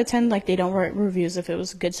 times out of 10, like they don't write reviews if it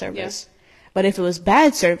was good service. Yeah. But if it was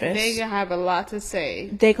bad service, they gonna have a lot to say.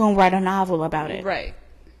 They gonna write a novel about it. Right.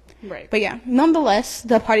 But yeah, nonetheless,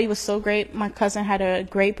 the party was so great. My cousin had a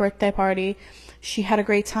great birthday party. She had a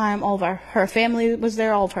great time. All of her family was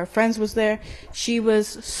there. All of her friends was there. She was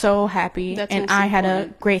so happy. And I had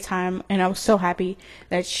a great time. And I was so happy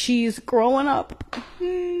that she's growing up.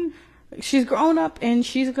 She's grown up and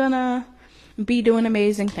she's gonna be doing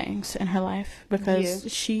amazing things in her life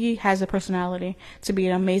because she has a personality to be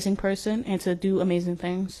an amazing person and to do amazing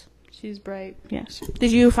things. She's bright. Yes.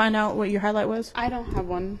 Did you find out what your highlight was? I don't have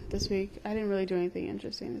one this week. I didn't really do anything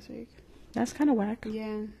interesting this week. That's kind of whack.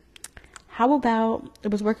 Yeah. How about it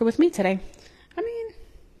was working with me today? I mean,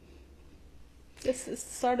 it's the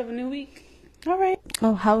start of a new week. All right.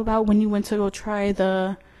 Oh, how about when you went to go try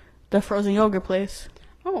the frozen yogurt place?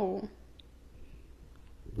 Oh,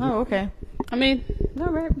 okay. I mean, all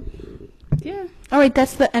right. Yeah. All right,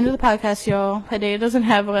 that's the end of the podcast, y'all. Hidayah doesn't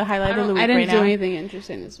have a highlight of the week right now. I didn't do anything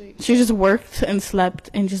interesting this week. She just worked and slept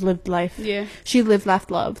and just lived life. Yeah. She lived, laughed,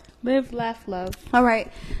 loved. Live, laugh, love. All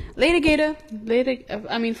right. Later, Gator.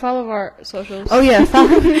 Follow our socials. Oh, yeah.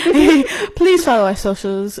 Please follow our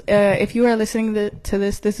socials. If you are listening to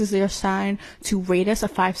this is your sign to rate us a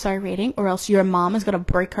 5-star rating, or else your mom is going to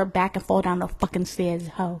break her back and fall down the fucking stairs,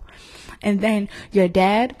 ho. And then your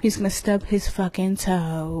dad, he's going to stub his fucking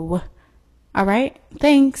toe. All right.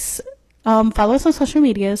 Thanks. Follow us on social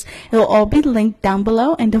medias. It'll all be linked down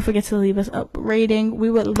below. And don't forget to leave us a rating.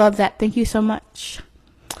 We would love that. Thank you so much.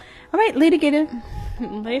 All right. Later, Gator.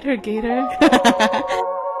 Later, Gator.